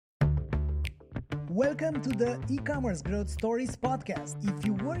Welcome to the e-commerce growth stories podcast. If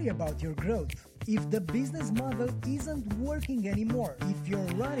you worry about your growth, if the business model isn't working anymore, if you're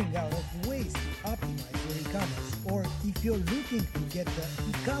running out of ways to optimize your e-commerce, or if you're looking to get the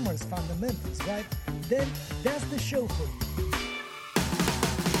e-commerce fundamentals right, then that's the show for you.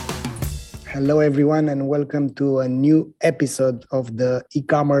 Hello everyone, and welcome to a new episode of the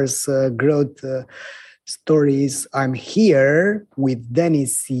e-commerce growth stories. I'm here with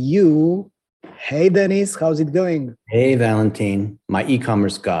Dennis Yu. Hey Dennis, how's it going? Hey Valentin, my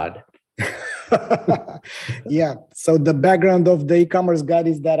e-commerce god. Yeah, so the background of the e-commerce god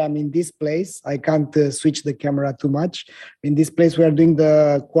is that I'm in this place. I can't switch the camera too much. In this place, we are doing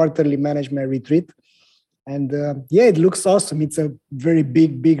the quarterly management retreat. And it looks awesome. It's a very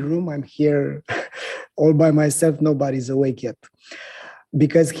big room. I'm here all by myself. Nobody's awake yet.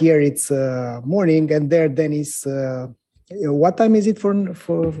 Because here it's morning, and there Dennis, what time is it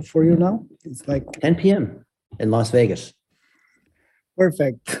for you now? It's like 10 p.m. in Las Vegas.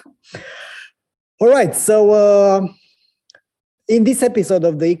 Perfect. All right. So in this episode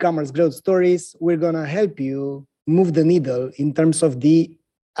of the e-commerce growth stories, we're going to help you move the needle in terms of the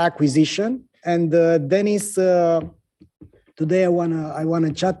acquisition. And Dennis, today I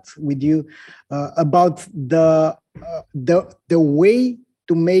wanna chat with you about the way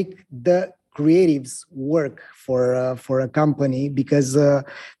to make the creatives work for a company, because there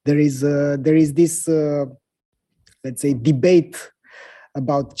is this let's say debate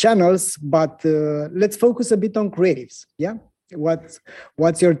about channels, but let's focus a bit on creatives. Yeah,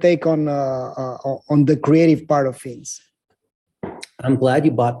 what's your take on the creative part of things? I'm glad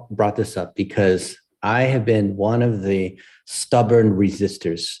you brought this up, because I have been one of the stubborn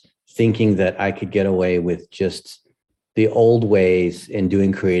resistors, thinking that I could get away with just the old ways in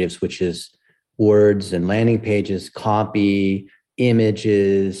doing creatives, which is words and landing pages, copy,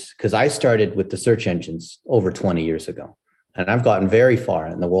 images, because I started with the search engines over 20 years ago. And I've gotten very far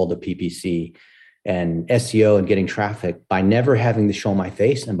in the world of PPC and SEO and getting traffic by never having to show my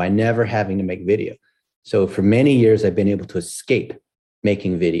face and by never having to make video. So for many years, I've been able to escape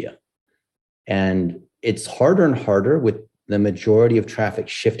making video. And it's harder and harder with the majority of traffic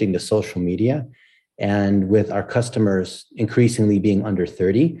shifting to social media, and with our customers increasingly being under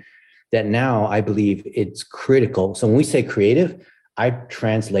 30, that now I believe it's critical. So when we say creative, I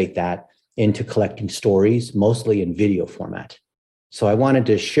translate that into collecting stories, mostly in video format. So I wanted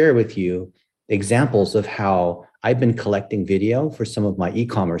to share with you examples of how I've been collecting video for some of my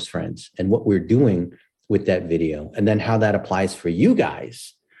e-commerce friends and what we're doing with that video, and then how that applies for you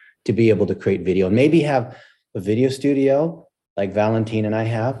guys to be able to create video and maybe have a video studio like Valentin and I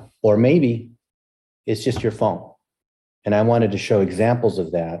have, or maybe it's just your phone. And I wanted to show examples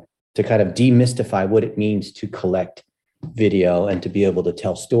of that to kind of demystify what it means to collect video and to be able to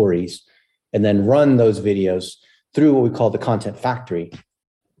tell stories, and then run those videos through what we call the content factory,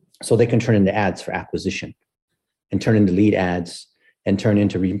 so they can turn into ads for acquisition and turn into lead ads and turn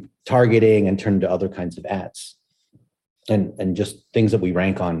into retargeting and turn into other kinds of ads, and just things that we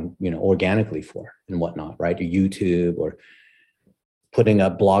rank on, organically for and whatnot, right? Or YouTube, or putting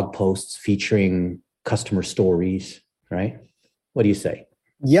up blog posts featuring customer stories, right? What do you say?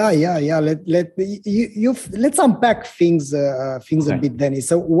 Yeah. Let's unpack things okay. A bit, Dennis.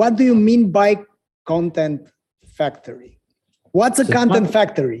 So what do you mean by content factory? What's a content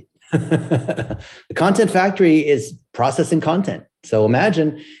factory? The content factory is processing content. So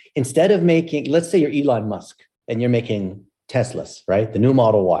imagine, instead of making, let's say you're Elon Musk and you're making Teslas, right? The new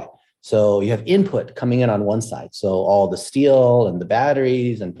Model Y. So you have input coming in on one side. So all the steel and the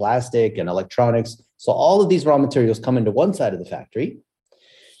batteries and plastic and electronics. So all of these raw materials come into one side of the factory.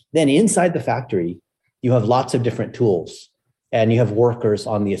 Then inside the factory, you have lots of different tools, and you have workers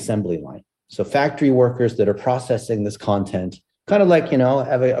on the assembly line. So factory workers that are processing this content, kind of like,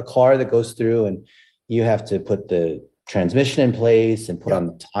 have a car that goes through and you have to put the transmission in place and put on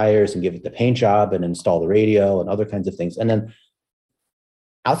the tires and give it the paint job and install the radio and other kinds of things. And then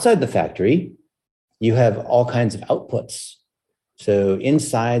outside the factory, you have all kinds of outputs. So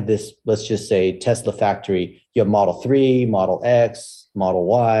inside this, let's just say Tesla factory, you have Model 3, Model X, Model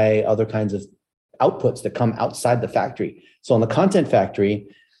Y, other kinds of outputs that come outside the factory. So in the content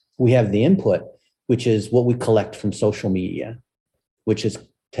factory, we have the input, which is what we collect from social media, which is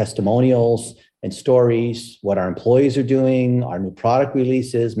testimonials and stories, what our employees are doing, our new product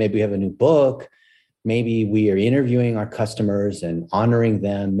releases. Maybe we have a new book. Maybe we are interviewing our customers and honoring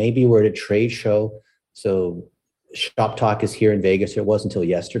them. Maybe we're at a trade show. So Shop Talk is here in Vegas. It wasn't until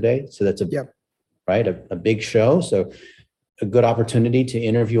yesterday. So that's a big show. So a good opportunity to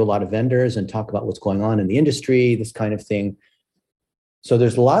interview a lot of vendors and talk about what's going on in the industry, this kind of thing. So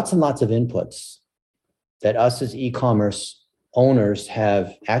there's lots and lots of inputs that us as e-commerce owners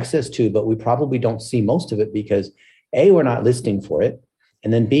have access to, but we probably don't see most of it because A, we're not listing for it.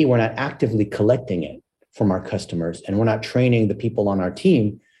 And then B, we're not actively collecting it from our customers. And we're not training the people on our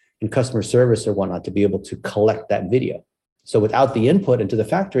team in customer service or whatnot to be able to collect that video. So without the input into the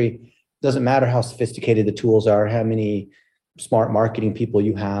factory, it doesn't matter how sophisticated the tools are, how many smart marketing people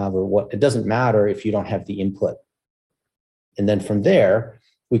you have or what, it doesn't matter if you don't have the input. And then from there,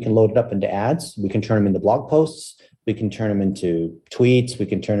 we can load it up into ads. We can turn them into blog posts. We can turn them into tweets. We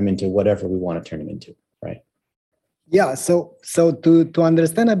can turn them into whatever we want to turn them into, right? Yeah. So to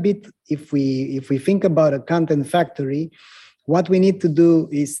understand a bit, if we think about a content factory, what we need to do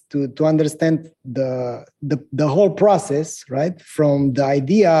is to understand the whole process, right? From the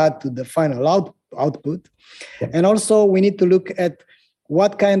idea to the final output. Yeah. And also we need to look at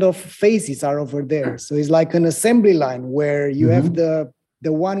what kind of phases are over there. So it's like an assembly line where you have the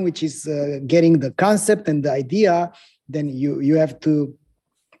one which is getting the concept and the idea. Then you have to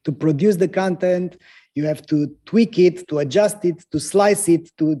produce the content. You have to tweak it, to adjust it, to slice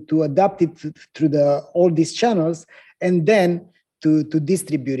it, to adapt it through all these channels, and then to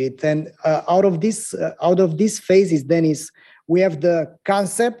distribute it. And out of these phases, then we have the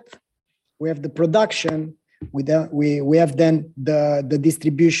concept, we have the production, we have then the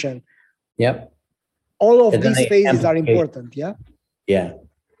distribution. Yep. All of these phases are important. Yeah. Yeah.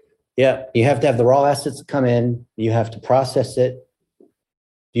 Yeah. You have to have the raw assets that come in. You have to process it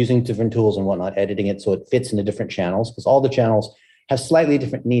using different tools and whatnot, editing it so it fits into different channels, because all the channels have slightly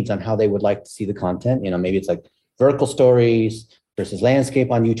different needs on how they would like to see the content. You know, maybe it's like vertical stories versus landscape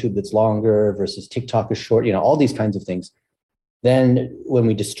on YouTube that's longer versus TikTok is short, you know, all these kinds of things. Then when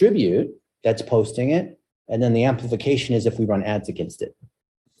we distribute, that's posting it. And then the amplification is if we run ads against it.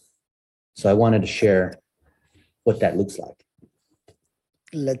 So I wanted to share what that looks like.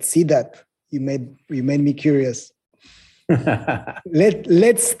 Let's see that. You made me curious.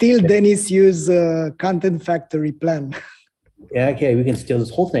 Let's steal Dennis' use Content Factory plan. Yeah, okay, we can steal this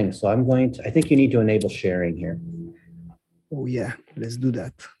whole thing. So I think you need to enable sharing here. Oh yeah, let's do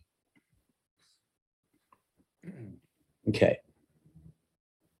that. Okay.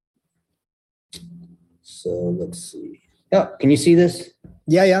 So let's see. Yeah, can you see this?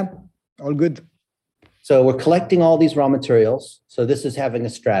 Yeah, all good. So we're collecting all these raw materials. So this is having a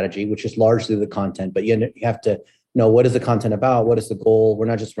strategy, which is largely the content, but you have to know what is the content about, what is the goal. We're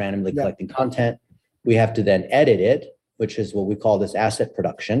not just randomly collecting content. We have to then edit it, which is what we call this asset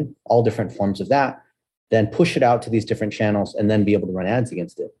production, all different forms of that, then push it out to these different channels and then be able to run ads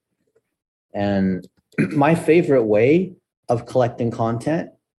against it. And my favorite way of collecting content,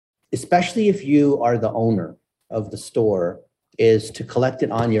 especially if you are the owner of the store, is to collect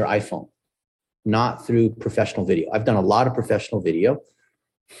it on your iPhone, not through professional video. I've done a lot of professional video.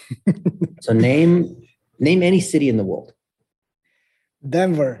 So name any city in the world.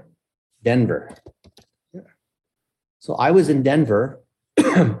 Denver. Yeah. So I was in Denver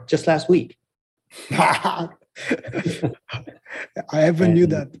just last week. I never knew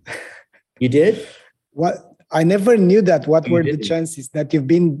that. You did? What? I never knew that. What were the chances that you've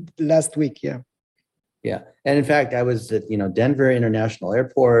been last week? Yeah. Yeah. And in fact, I was at, Denver International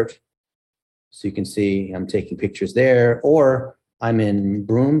Airport. So you can see I'm taking pictures there, or I'm in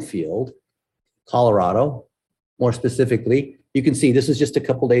Broomfield, Colorado. More specifically, you can see this is just a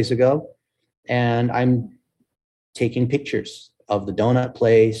couple days ago, and I'm taking pictures of the donut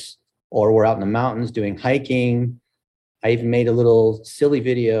place, or we're out in the mountains doing hiking. I even made a little silly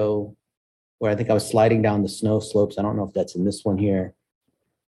video where I think I was sliding down the snow slopes. I don't know if that's in this one here.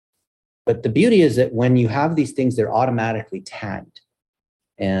 But the beauty is that when you have these things, they're automatically tagged.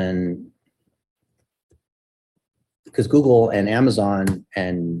 And because Google and Amazon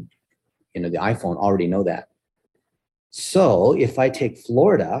and the iPhone already know that. So if I take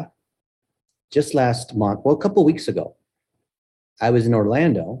Florida, just last month, well, a couple of weeks ago, I was in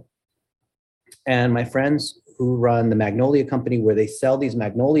Orlando, and my friends who run the Magnolia company where they sell these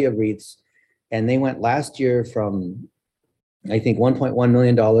magnolia wreaths, and they went last year from, I think, $1.1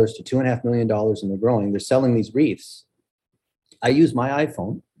 million to $2.5 million, and they're growing. They're selling these wreaths. I use my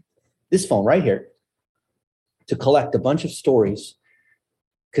iPhone, this phone right here, to collect a bunch of stories,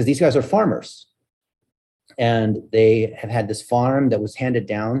 because these guys are farmers. And they have had this farm that was handed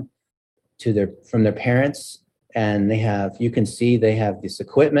down from their parents. And you can see they have this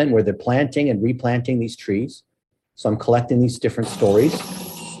equipment where they're planting and replanting these trees. So I'm collecting these different stories.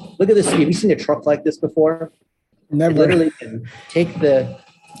 Look at this. Have you seen a truck like this before? Never. It literally can take the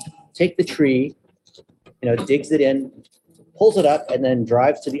tree, digs it in, pulls it up, and then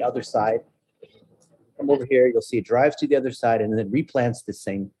drives to the other side. Come over here, you'll see it drives to the other side and then replants the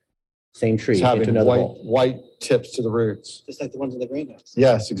same Same tree It's into having another hole. white tips to the roots. Just like the ones in the greenhouse.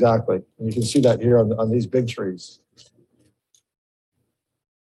 Yes, exactly. And you can see that here on these big trees.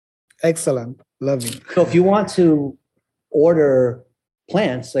 Excellent. Love it. So if you want to order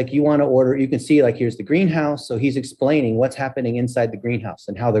plants, like you want to order, you can see like here's the greenhouse. So he's explaining what's happening inside the greenhouse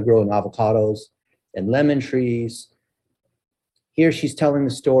and how they're growing avocados and lemon trees. Here she's telling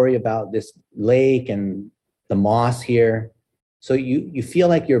the story about this lake and the moss here. So you feel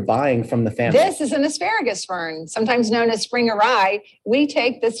like you're buying from the family. This is an asparagus fern, sometimes known as spring rye. We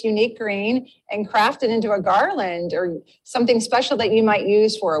take this unique green and craft it into a garland or something special that you might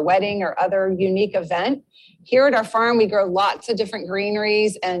use for a wedding or other unique event. Here at our farm, we grow lots of different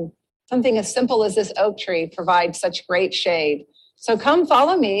greeneries, and something as simple as this oak tree provides such great shade. So come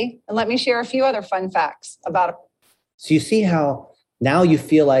follow me and let me share a few other fun facts about it. So you see how now you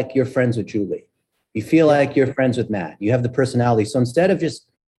feel like you're friends with Julie. You feel like you're friends with Matt. You have the personality. So instead of just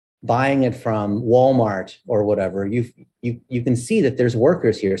buying it from Walmart or whatever, you can see that there's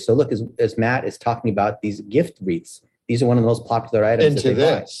workers here. So look, as Matt is talking about these gift wreaths, these are one of the most popular items Into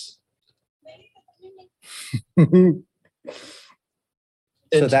that they this.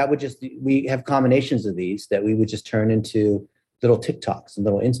 So that would just, we have combinations of these that we would just turn into little TikToks and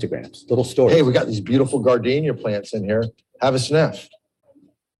little Instagrams, little stories. Hey, we got these beautiful gardenia plants in here. Have a sniff.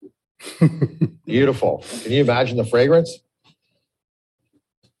 Beautiful. Can you imagine the fragrance?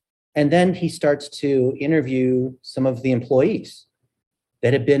 And then he starts to interview some of the employees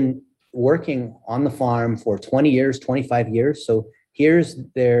that have been working on the farm for 20 years, 25 years. So here's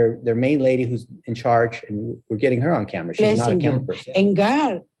their main lady who's in charge, and we're getting her on camera. She's not a camera person. And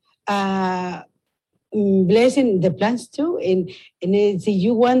God, blessing the plants too. And it's,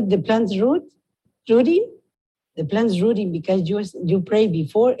 you want the plants rooting, the plants rooting because you pray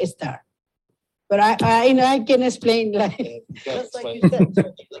before it start. But I can explain like just like you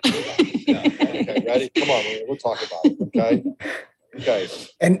said. Okay, ready? Come on, we'll talk about it. Okay. Okay.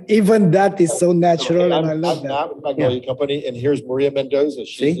 And even that is so natural, Hey, and I love I'm that. Matt with Magnolia Company, and here's Maria Mendoza.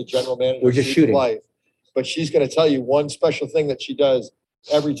 She's See? the general manager. We're of just Seeds of shooting. Life. But she's going to tell you one special thing that she does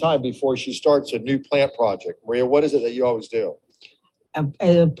every time before she starts a new plant project. Maria, what is it that you always do?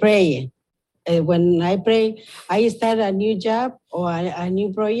 Pray. When I pray, I start a new job or a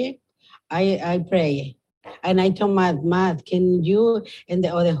new project. I pray, and I told Matt, can you and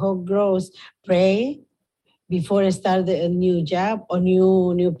the whole grows pray before I start a new job or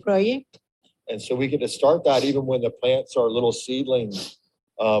new project? And so we get to start that even when the plants are little seedlings.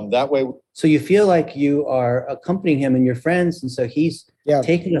 That way, So you feel like you are accompanying him and your friends. And so he's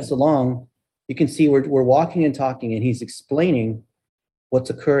taking us along. You can see we're walking and talking, and he's explaining what's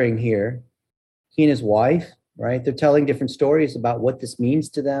occurring here. He and his wife, right? They're telling different stories about what this means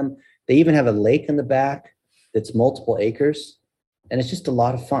to them. They even have a lake in the back that's multiple acres. And it's just a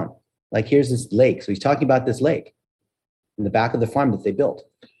lot of fun. Like here's this lake. So he's talking about this lake in the back of the farm that they built.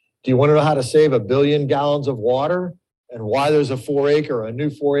 do you want to know how to save 1 billion gallons of water and why there's a new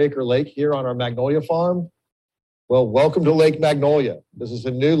 4-acre lake here on our Magnolia farm? Well, welcome to Lake Magnolia. This is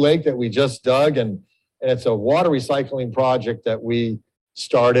a new lake that we just dug, and it's a water recycling project that we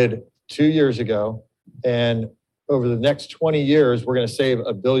started 2 years ago. And over the next 20 years, we're going to save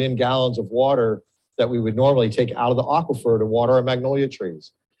 1 billion gallons of water that we would normally take out of the aquifer to water our magnolia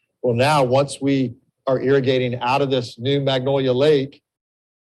trees. Well, now, once we are irrigating out of this new Magnolia Lake,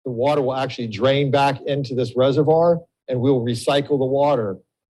 the water will actually drain back into this reservoir, and we'll recycle the water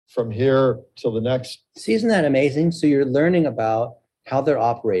from here till the next. See, isn't that amazing? So you're learning about how they're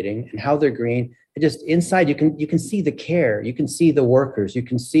operating and how they're green. And just inside, you can see the care, you can see the workers, you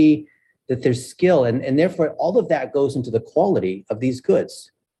can see that there's skill, and therefore all of that goes into the quality of these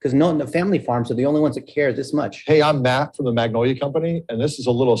goods. Because the family farms are the only ones that care this much. Hey, I'm Matt from the Magnolia Company, and this is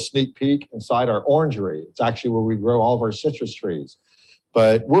a little sneak peek inside our orangery. It's actually where we grow all of our citrus trees.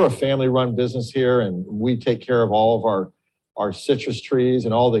 But we're a family-run business here, and we take care of all of our citrus trees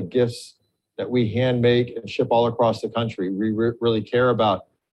and all the gifts that we hand make and ship all across the country. We really care about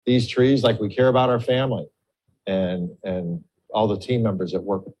these trees like we care about our family and all the team members that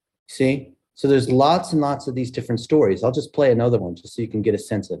work. See? So there's lots and lots of these different stories. I'll just play another one just so you can get a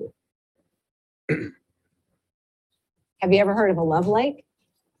sense of it. Have you ever heard of a love lake?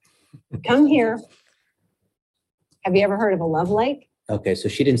 Come here. Have you ever heard of a love lake? Okay, so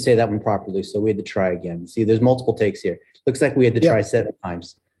she didn't say that one properly, so we had to try again. See, there's multiple takes here. Looks like we had to try 7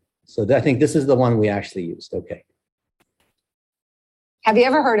 times. So I think this is the one we actually used. Okay. Have you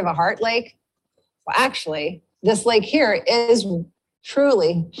ever heard of a heart lake? Well, actually, this lake here is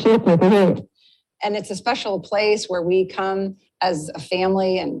truly, and it's a special place where we come as a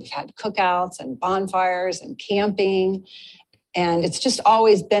family, and we've had cookouts and bonfires and camping. And it's just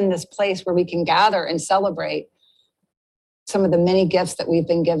always been this place where we can gather and celebrate some of the many gifts that we've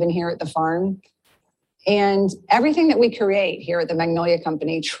been given here at the farm. And everything that we create here at the Magnolia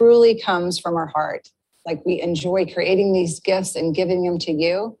Company truly comes from our heart. Like, we enjoy creating these gifts and giving them to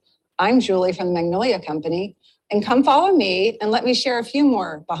you. I'm Julie from the Magnolia Company, and come follow me and let me share a few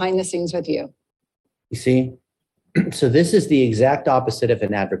more behind the scenes with you. You see, so this is the exact opposite of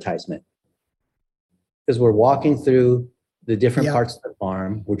an advertisement, because we're walking through the different parts of the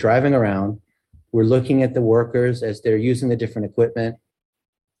farm. We're driving around. We're looking at the workers as they're using the different equipment.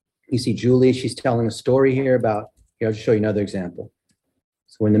 You see Julie, she's telling a story here about, here, I'll just show you another example.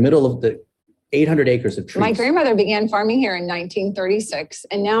 So we're in the middle of the 800 acres of trees. My grandmother began farming here in 1936,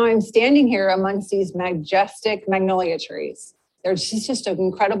 and now I'm standing here amongst these majestic magnolia trees. It's just an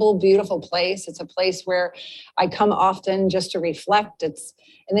incredible, beautiful place. It's a place where I come often just to reflect. It's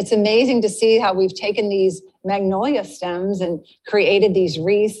amazing to see how we've taken these magnolia stems and created these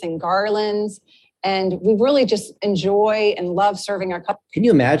wreaths and garlands. And we really just enjoy and love serving our customers. Can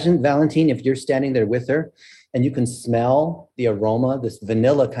you imagine, Valentine, if you're standing there with her and you can smell the aroma, this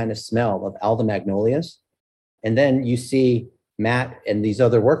vanilla kind of smell of all the magnolias, and then you see Matt and these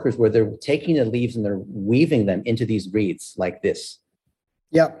other workers where they're taking the leaves and they're weaving them into these wreaths like this.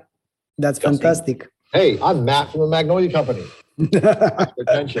 Yeah, that's fantastic. Hey, I'm Matt from the Magnolia Company.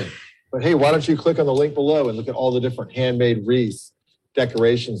 Attention. But hey, why don't you click on the link below and look at all the different handmade wreaths,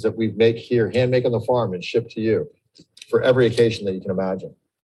 decorations that we make here, hand make on the farm and ship to you for every occasion that you can imagine.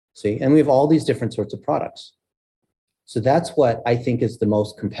 See, and we have all these different sorts of products. So that's what I think is the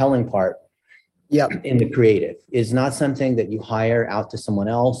most compelling part in the creative. Is not something that you hire out to someone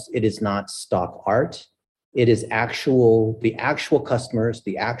else. It is not stock art. It is the actual customers,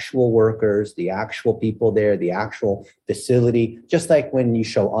 the actual workers, the actual people there, the actual facility. Just like when you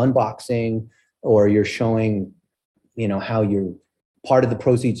show unboxing or you're showing, how you're part of the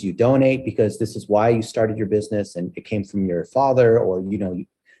proceeds you donate because this is why you started your business and it came from your father, or,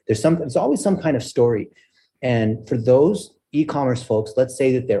 there's always some kind of story. And for those e-commerce folks, let's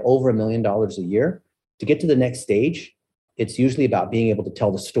say that they're over $1 million a year, to get to the next stage, it's usually about being able to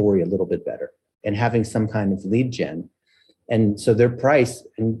tell the story a little bit better and having some kind of lead gen. And so their price,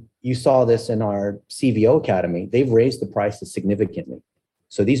 and you saw this in our CVO Academy, they've raised the prices significantly.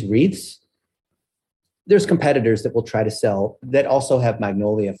 So these wreaths, there's competitors that will try to sell that also have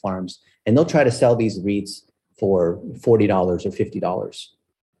magnolia farms, and they'll try to sell these wreaths for $40 or $50,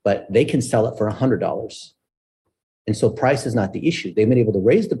 but they can sell it for $100. And so price is not the issue. They've been able to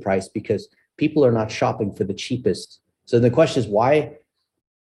raise the price because people are not shopping for the cheapest. So the question is,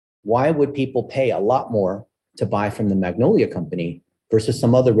 why would people pay a lot more to buy from the Magnolia Company versus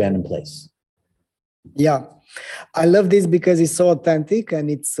some other random place? Yeah, I love this because it's so authentic,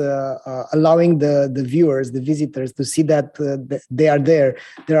 and it's allowing the viewers, the visitors, to see that they are there.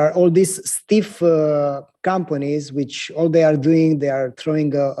 There are all these stiff companies which all they are doing, they are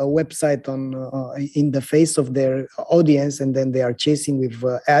throwing a website on in the face of their audience, and then they are chasing with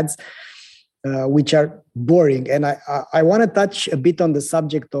ads, which are boring. And I want to touch a bit on the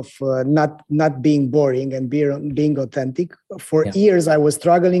subject of not being boring and being authentic. For years, I was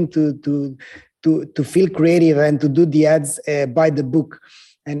struggling to feel creative and to do the ads by the book.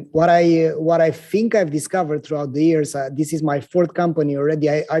 And what I think I've discovered throughout the years, this is my fourth company already.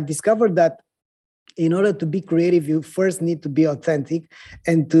 I've discovered that in order to be creative, you first need to be authentic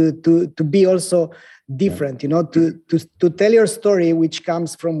and to be also different, to tell your story, which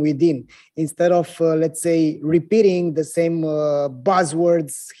comes from within, instead of, let's say, repeating the same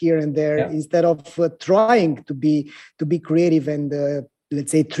buzzwords here and there, instead of trying to be creative and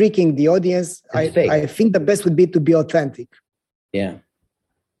let's say tricking the audience. I think the best would be to be authentic. Yeah.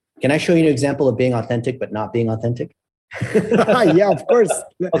 Can I show you an example of being authentic but not being authentic? Yeah, of course.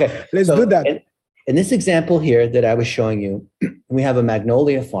 Okay. Let's do that. In this example here that I was showing you, we have a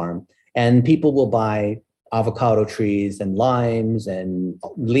magnolia farm, and people will buy avocado trees and limes and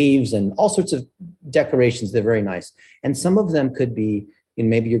leaves and all sorts of decorations. They're very nice. And some of them could be,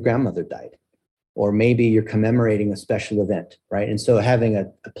 maybe your grandmother died, or maybe you're commemorating a special event, right? And so having a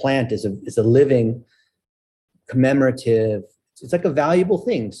plant is a living, commemorative, it's like a valuable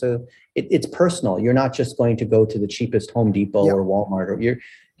thing. So it's personal. You're not just going to go to the cheapest Home Depot or Walmart, or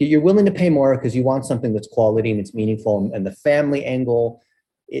you're willing to pay more because you want something that's quality and it's meaningful. And the family angle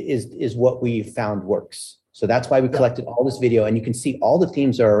is what we found works. So that's why we collected all this video, and you can see all the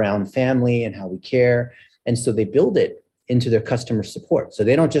themes are around family and how we care. And so they build it into their customer support. So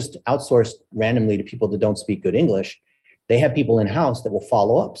they don't just outsource randomly to people that don't speak good English. They have people in-house that will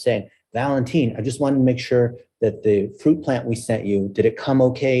follow up saying, Valentine, I just wanted to make sure that the fruit plant we sent you, did it come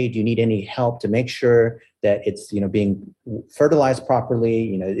okay? Do you need any help to make sure that it's, being fertilized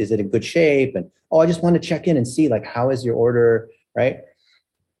properly? Is it in good shape? And, oh, I just want to check in and see, like, how is your order, right?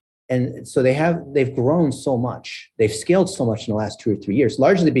 And so they've grown so much. They've scaled so much in the last 2 or 3 years,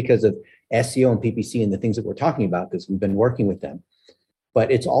 largely because of SEO and PPC and the things that we're talking about, because we've been working with them.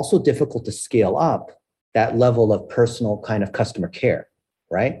 But it's also difficult to scale up that level of personal kind of customer care,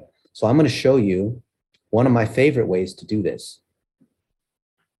 right? So I'm going to show you one of my favorite ways to do this.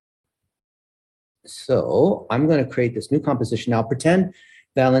 So I'm going to create this new composition. Now pretend,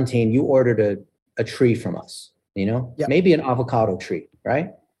 Valentine, you ordered a tree from us, Yep. Maybe an avocado tree,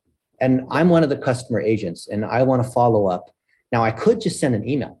 right? And I'm one of the customer agents and I want to follow up. Now I could just send an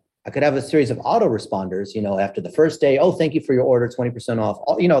email. I could have a series of autoresponders, after the first day, oh, thank you for your order, 20% off,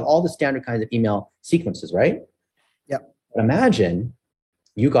 all the standard kinds of email sequences, right? Yep. But imagine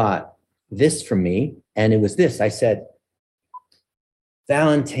you got this from me and it was this. I said,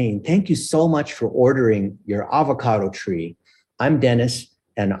 Valentine, thank you so much for ordering your avocado tree. I'm Dennis,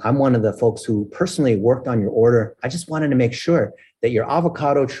 and I'm one of the folks who personally worked on your order. I just wanted to make sure that your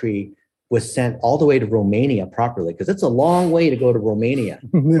avocado tree was sent all the way to Romania properly, because it's a long way to go to Romania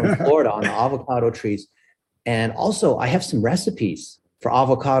from Florida on the avocado trees. And also, I have some recipes for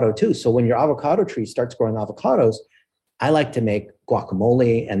avocado too. So when your avocado tree starts growing avocados, I like to make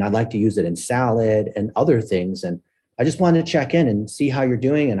guacamole and I like to use it in salad and other things. And I just wanted to check in and see how you're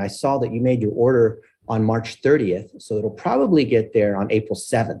doing. And I saw that you made your order on March 30th. So it'll probably get there on April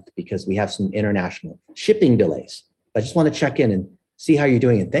 7th because we have some international shipping delays. I just want to check in and see how you're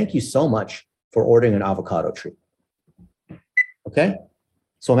doing. And thank you so much for ordering an avocado tree. Okay.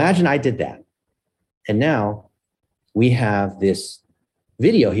 So imagine I did that. And now we have this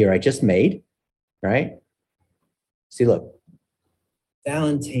video here I just made, right? See, look.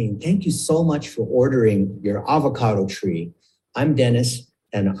 Valentine, thank you so much for ordering your avocado tree. I'm Dennis,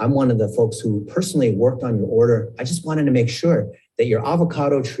 and I'm one of the folks who personally worked on your order. I just wanted to make sure that your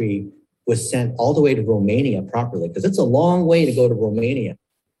avocado tree was sent all the way to Romania properly, because it's a long way to go to Romania.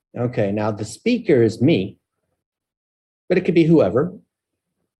 Okay, now the speaker is me, but it could be whoever.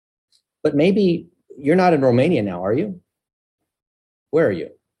 But maybe you're not in Romania now, are you? Where are you?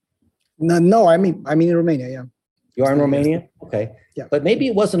 No, I'm in Romania, yeah. You are in Romania? Okay. Yeah. But maybe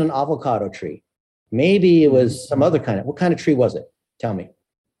it wasn't an avocado tree. Maybe it was some other kind of, what kind of tree was it? Tell me.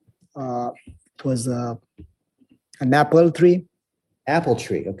 It was an apple tree. Apple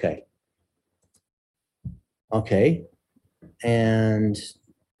tree, okay. Okay. And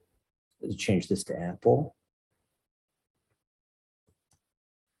let's change this to apple.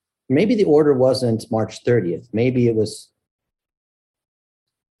 Maybe the order wasn't March 30th. Maybe it's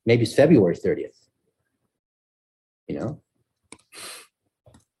February 30th.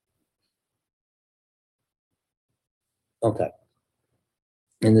 Okay.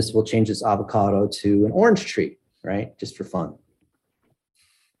 And this will change this avocado to an orange tree, right? Just for fun.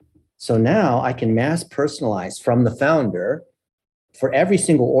 So now I can mass personalize from the founder. For every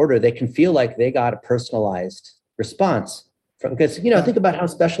single order, they can feel like they got a personalized response. Because, think about how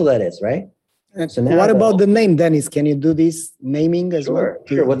special that is, right? So now what about the name, Dennis? Can you do this naming as well?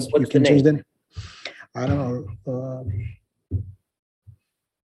 Sure. What's the name? I don't know.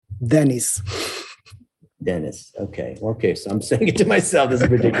 Dennis. Dennis. Okay. So I'm saying it to myself. This is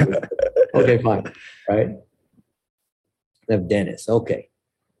ridiculous. Okay, fine. Right. I have Dennis. Okay.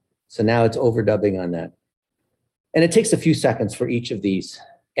 So now it's overdubbing on that. And it takes a few seconds for each of these.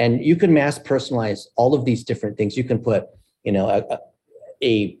 And you can mass personalize all of these different things. You can put,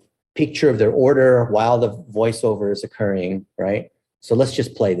 a picture of their order while the voiceover is occurring, right? So let's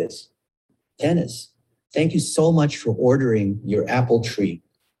just play this. Dennis, thank you so much for ordering your apple tree.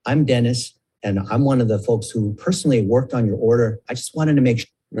 I'm Dennis, and I'm one of the folks who personally worked on your order. I just wanted to make sure.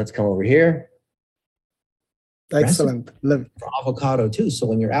 Let's come over here. Excellent. Love it. For avocado too. So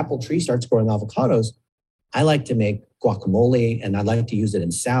when your apple tree starts growing avocados, I like to make guacamole and I like to use it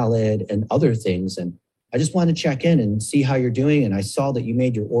in salad and other things. And I just want to check in and see how you're doing. And I saw that you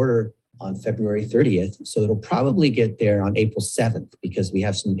made your order on February 30th. So it'll probably get there on April 7th because we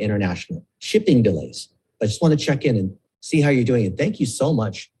have some international shipping delays. I just want to check in and see how you're doing. And thank you so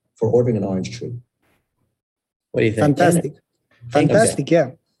much for ordering an orange tree. What do you think? Fantastic,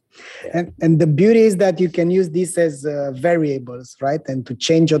 yeah. And the beauty is that you can use this as variables, right? And to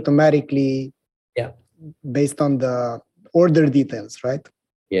change automatically based on the order details, right?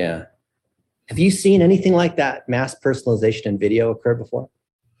 Yeah. Have you seen anything like that mass personalization in video occur before?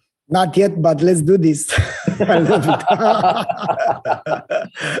 Not yet, but let's do this. I love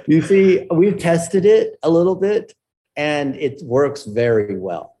it. You see, we've tested it a little bit and it works very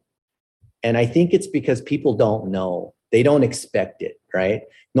well. And I think it's because people don't know. They don't expect it, right?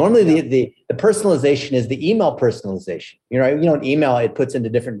 Normally, the personalization is the email personalization. An email, it puts into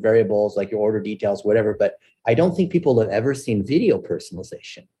different variables like your order details, whatever. But I don't think people have ever seen video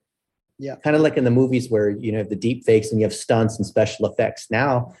personalization. Yeah. Kind of like in the movies where you have the deep fakes and you have stunts and special effects.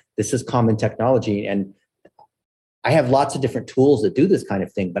 Now, this is common technology. And I have lots of different tools that do this kind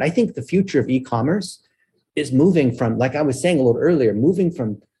of thing. But I think the future of e-commerce is moving from, like I was saying a little earlier, moving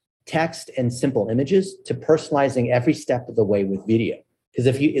from text and simple images to personalizing every step of the way with video. Because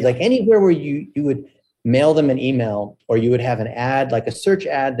if you, like anywhere where you would mail them an email, or you would have an ad, like a search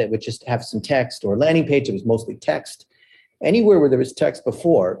ad that would just have some text, or a landing page that was mostly text, anywhere where there was text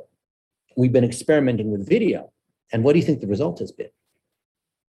before, we've been experimenting with video. And what do you think the result has been?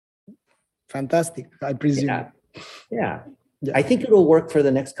 Fantastic, I presume. Yeah. I think it'll work for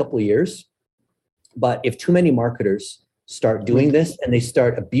the next couple of years. But if too many marketers start doing this and they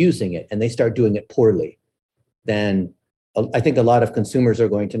start abusing it and they start doing it poorly, then I think a lot of consumers are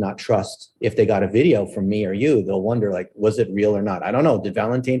going to not trust if they got a video from me or you. They'll wonder, like, was it real or not? I don't know. Did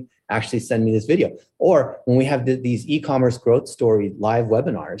Valentin actually send me this video? Or when we have these e-commerce growth story live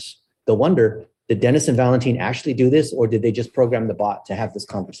webinars, they'll wonder, did Dennis and Valentin actually do this, or did they just program the bot to have this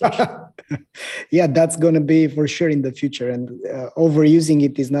conversation? Yeah, that's going to be for sure in the future. And overusing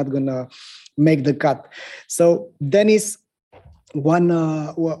it is not going to make the cut. So Dennis, one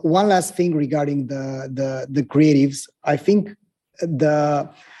last thing regarding the creatives. I think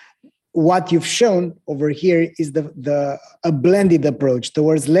what you've shown over here is a blended approach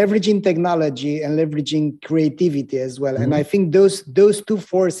towards leveraging technology and leveraging creativity as well. Mm-hmm. And I think those two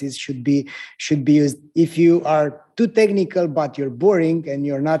forces should be used. If you are too technical but you're boring and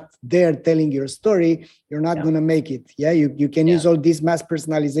you're not there telling your story, you're not going to make it. You can use all this mass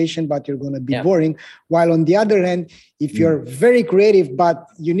personalization, but you're going to be boring. While on the other hand, if you're very creative but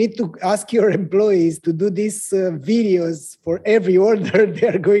you need to ask your employees to do these videos for every order,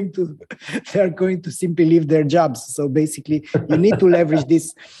 they're going to simply leave their jobs. So basically, you need to leverage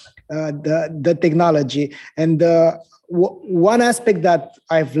this the technology. And one aspect that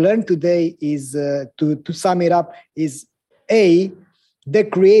I've learned today is, to sum it up, is the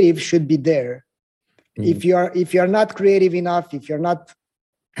creative should be there. Mm-hmm. If you're not creative enough, if you're not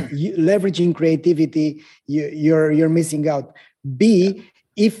leveraging creativity, you're missing out. B,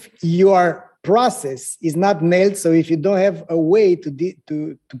 if your process is not nailed, so if you don't have a way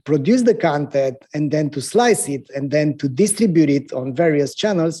to produce the content and then to slice it and then to distribute it on various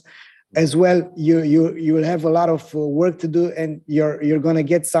channels as well, you will have a lot of work to do, and you're going to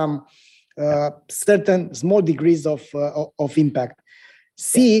get some certain small degrees of impact.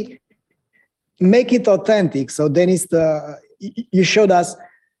 C, make it authentic. So Dennis, you showed us,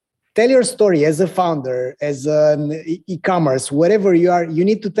 tell your story as a founder, as an e-commerce, whatever you are. You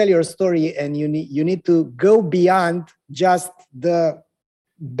need to tell your story, and you need to go beyond just the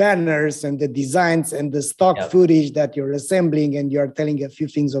banners and the designs and the stock footage that you're assembling, and you're telling a few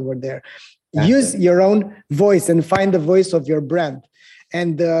things over there. Exactly. Use your own voice and find the voice of your brand.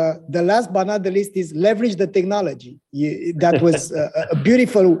 And the last but not the least is leverage the technology. That was a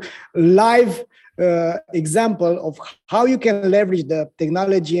beautiful live example of how you can leverage the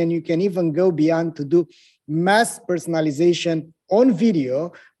technology, and you can even go beyond to do mass personalization on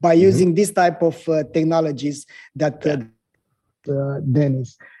video by using this type of technologies that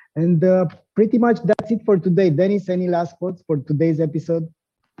Dennis. And pretty much that's it for today. Dennis, any last thoughts for today's episode?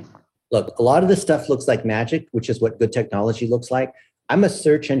 Look, a lot of this stuff looks like magic, which is what good technology looks like. I'm a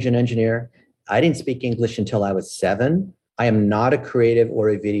search engine engineer. I didn't speak English until I was 7. I am not a creative or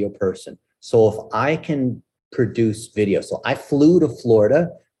a video person. So if I can produce video, so I flew to Florida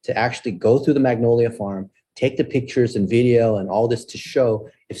to actually go through the Magnolia Farm, take the pictures and video and all this to show,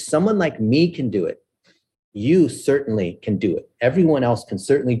 if someone like me can do it, you certainly can do it. Everyone else can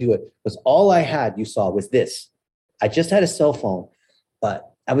certainly do it. Because all I had, you saw, was this. I just had a cell phone,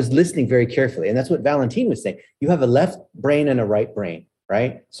 but I was listening very carefully. And that's what Valentin was saying. You have a left brain and a right brain,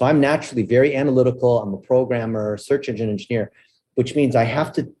 right? So I'm naturally very analytical. I'm a programmer, search engine engineer, which means I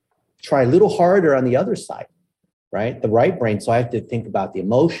have to try a little harder on the other side, right? The right brain. So I have to think about the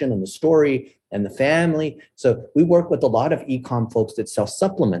emotion and the story and the family. So we work with a lot of e-com folks that sell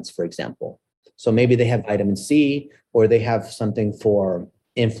supplements, for example. So maybe they have vitamin C, or they have something for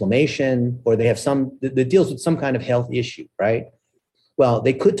inflammation, or they have some that deals with some kind of health issue, right? Well,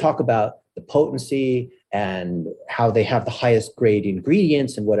 they could talk about the potency and how they have the highest grade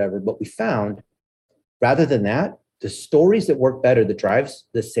ingredients and whatever. But we found, rather than that, the stories that work better, that drives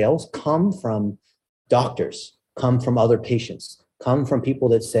the sales, come from doctors, come from other patients, come from people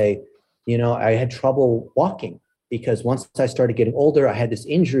that say, I had trouble walking because once I started getting older, I had this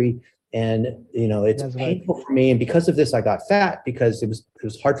injury And, it's That's right. painful for me. And because of this, I got fat because it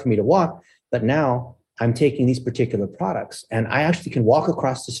was hard for me to walk. But now I'm taking these particular products and I actually can walk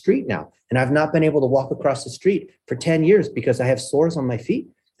across the street now. And I've not been able to walk across the street for 10 years because I have sores on my feet.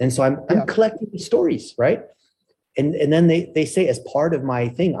 And so I'm collecting these stories, right? And then they say as part of my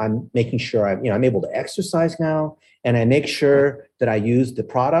thing, I'm making sure I'm able to exercise now, and I make sure that I use the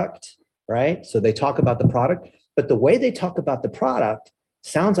product, right? So they talk about the product, but the way they talk about the product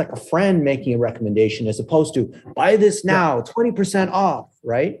sounds like a friend making a recommendation as opposed to buy this now, 20% off,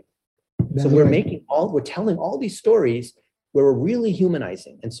 right? That's so we're right. we're telling all these stories where we're really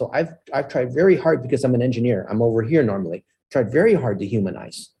humanizing. And so I've tried very hard, because I'm an engineer, I'm over here normally, tried very hard to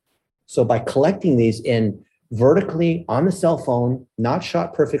humanize. So by collecting these in vertically on the cell phone, not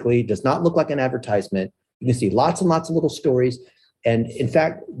shot perfectly, does not look like an advertisement, you can see lots and lots of little stories. And in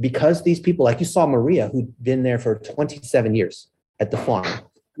fact, because these people, like you saw Maria, who'd been there for 27 years at the farm,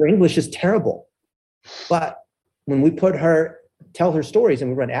 her English is terrible. But when we tell her stories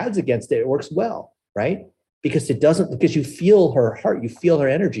and we run ads against it, it works well, right? Because you feel her heart, you feel her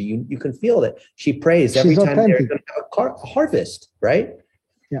energy, you can feel that she prays every time they're going to have a harvest, right?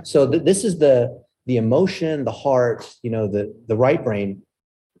 Yeah. So this is the emotion, the heart, the right brain,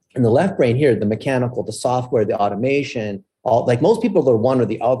 and the left brain here, the mechanical, the software, the automation, all, like most people are one or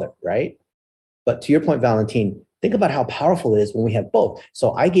the other, right? But to your point, Valentin, think about how powerful it is when we have both.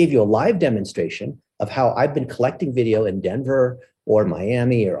 So I gave you a live demonstration of how I've been collecting video in Denver or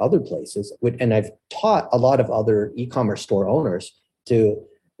Miami or other places. And I've taught a lot of other e-commerce store owners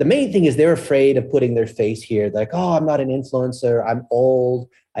the main thing is they're afraid of putting their face here. They're like, oh, I'm not an influencer. I'm old.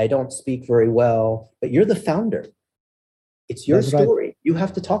 I don't speak very well. But you're the founder. It's your story. Right. You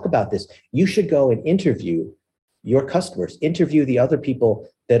have to talk about this. You should go and interview your customers, interview the other people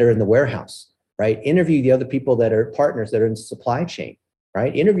that are in the warehouse, right? Interview the other people that are partners that are in the supply chain,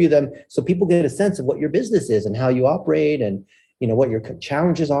 right? Interview them so people get a sense of what your business is and how you operate, and what your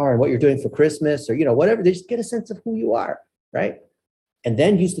challenges are and what you're doing for Christmas, or whatever. They just get a sense of who you are, right? And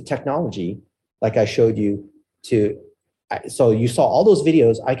then use the technology like I showed you so you saw all those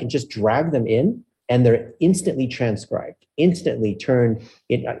videos. I can just drag them in and they're instantly transcribed, instantly turned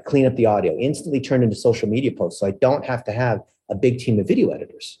in, clean up the audio, instantly turned into social media posts. So I don't have to have a big team of video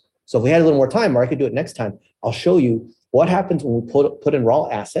editors. So if we had a little more time, or I could do it next time, I'll show you what happens when we put in raw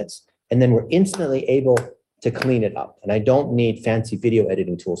assets, and then we're instantly able to clean it up. And I don't need fancy video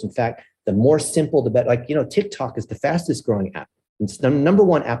editing tools. In fact, the more simple, the better. Like, TikTok is the fastest growing app. It's the number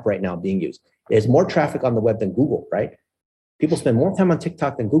one app right now being used. There's more traffic on the web than Google, right? People spend more time on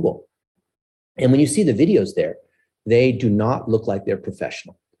TikTok than Google. And when you see the videos there, they do not look like they're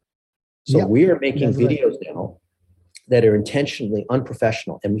professional. So we are making videos now that are intentionally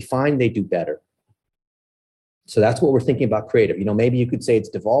unprofessional, and we find they do better. So that's what we're thinking about creative. Maybe you could say it's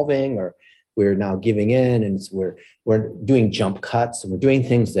devolving, or we're now giving in, and we're doing jump cuts, and we're doing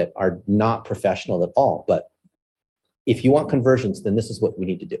things that are not professional at all. But if you want conversions, then this is what we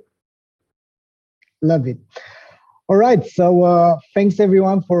need to do. Love it. All right. So thanks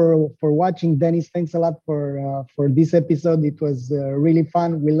everyone for watching. Dennis, thanks a lot for this episode. It was really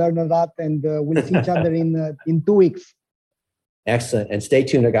fun. We learned a lot, and we'll see each other in 2 weeks. Excellent. And stay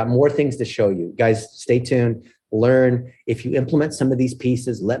tuned. I got more things to show you. Guys, stay tuned. Learn. If you implement some of these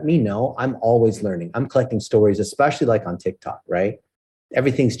pieces, let me know. I'm always learning. I'm collecting stories, especially like on TikTok, right?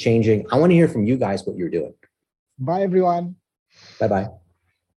 Everything's changing. I want to hear from you guys what you're doing. Bye, everyone. Bye-bye.